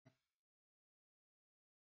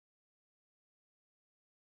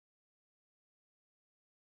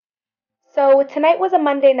So tonight was a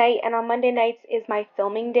Monday night, and on Monday nights is my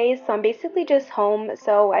filming days. So I'm basically just home.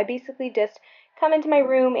 So I basically just come into my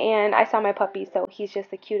room and I saw my puppy. So he's just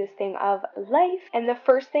the cutest thing of life. And the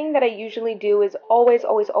first thing that I usually do is always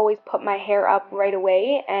put my hair up right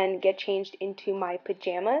away and get changed into my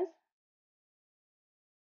pajamas.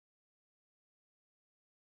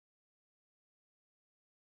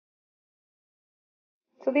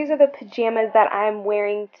 So these are the pajamas that I'm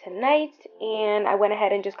wearing tonight, and I went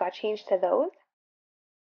ahead and just got changed to those.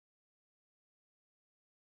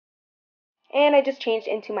 And I just changed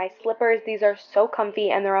into my slippers. These are so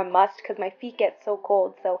comfy and they're a must because my feet get so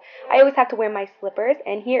cold. So I always have to wear my slippers.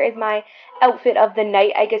 And here is my outfit of the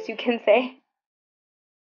night, I guess you can say.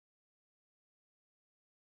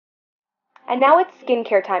 And now it's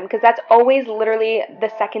skincare time because that's always literally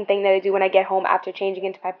the second thing that I do when I get home after changing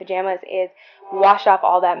into my pajamas is wash off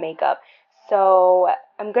all that makeup. So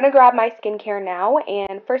I'm going to grab my skincare now.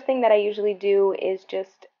 And first thing that I usually do is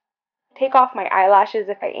just take off my eyelashes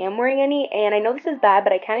if I am wearing any, and I know this is bad,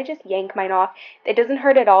 but I kind of just yank mine off. It doesn't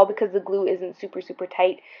hurt at all because the glue isn't super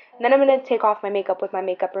tight. And then I'm going to take off my makeup with my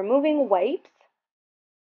makeup removing wipes.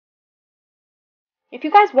 If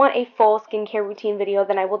you guys want a full skincare routine video,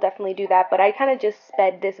 then I will definitely do that, but I kind of just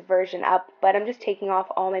sped this version up. But I'm just taking off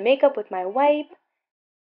all my makeup with my wipe.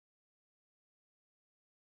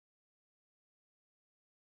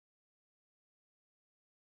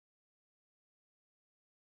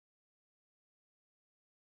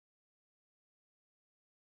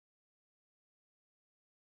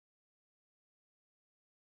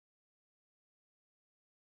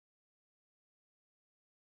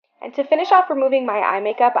 And to finish off removing my eye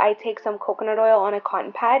makeup, I take some coconut oil on a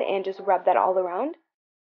cotton pad and just rub that all around.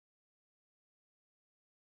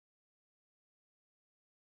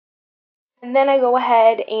 And then I go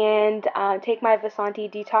ahead and take my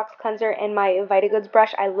Vasanti Detox Cleanser and my Vitagoods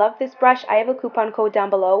brush. I love this brush. I have a coupon code down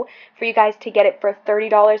below for you guys to get it for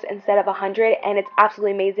 $30 instead of $100, and it's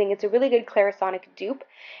absolutely amazing. It's a really good Clarisonic dupe.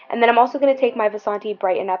 And then I'm also going to take my Vasanti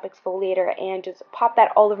Brighten Up Exfoliator and just pop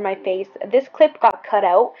that all over my face. This clip got cut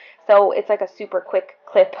out, so it's like a super quick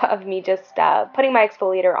clip of me just putting my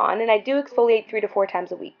exfoliator on, and I do exfoliate 3 to 4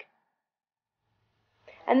 times a week.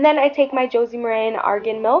 And then I take my Josie Maran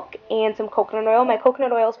Argan milk and some coconut oil. My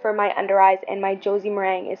coconut oil is for my under eyes, and my Josie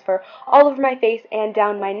Meringue is for all over my face and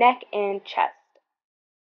down my neck and chest.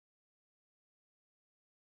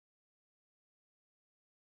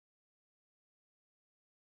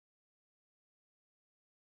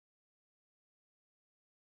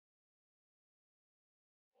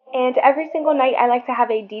 And every single night I like to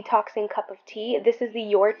have a detoxing cup of tea. This is the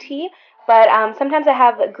Your tea, but sometimes I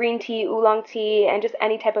have green tea, oolong tea, and just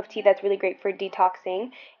any type of tea that's really great for detoxing.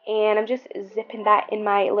 And I'm just zipping that in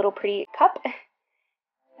my little pretty cup.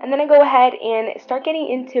 And then I go ahead and start getting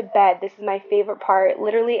into bed. This is my favorite part.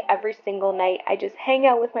 Literally every single night, I just hang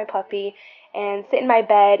out with my puppy and sit in my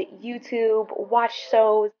bed, YouTube, watch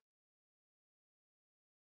shows.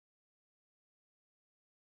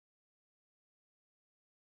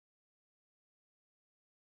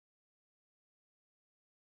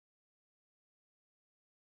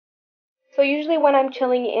 So usually when I'm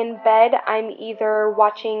chilling in bed, I'm either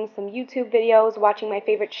watching some YouTube videos, watching my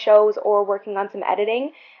favorite shows, or working on some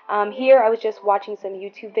editing. Here I was just watching some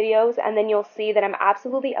YouTube videos, and then you'll see that I'm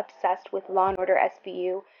absolutely obsessed with Law and Order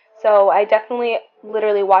SVU. So I definitely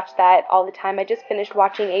literally watch that all the time. I just finished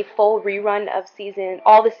watching a full rerun of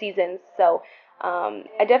all the seasons. So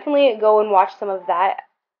I definitely go and watch some of that.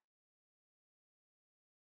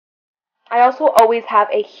 I also always have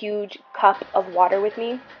a huge cup of water with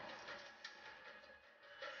me.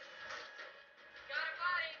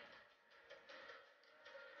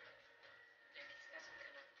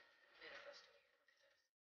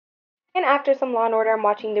 And after some Law and Order, I'm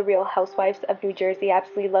watching The Real Housewives of New Jersey. I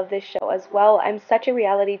absolutely love this show as well. I'm such a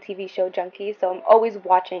reality TV show junkie, so I'm always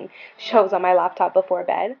watching shows on my laptop before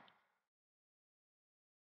bed.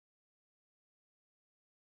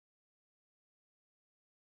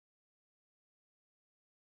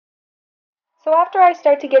 So after I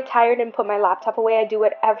start to get tired and put my laptop away, I do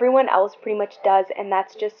what everyone else pretty much does, and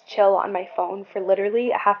that's just chill on my phone for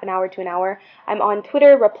literally a half an hour to an hour. I'm on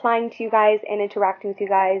Twitter replying to you guys and interacting with you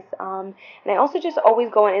guys. And I also just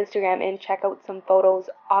always go on Instagram and check out some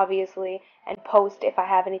photos, obviously, and post if I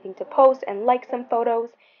have anything to post and like some photos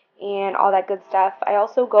and all that good stuff. I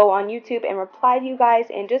also go on YouTube and reply to you guys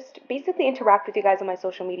and just basically interact with you guys on my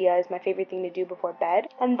social media is my favorite thing to do before bed.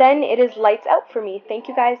 And then it is lights out for me. Thank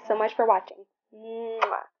you guys so much for watching.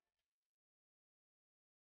 Mwah.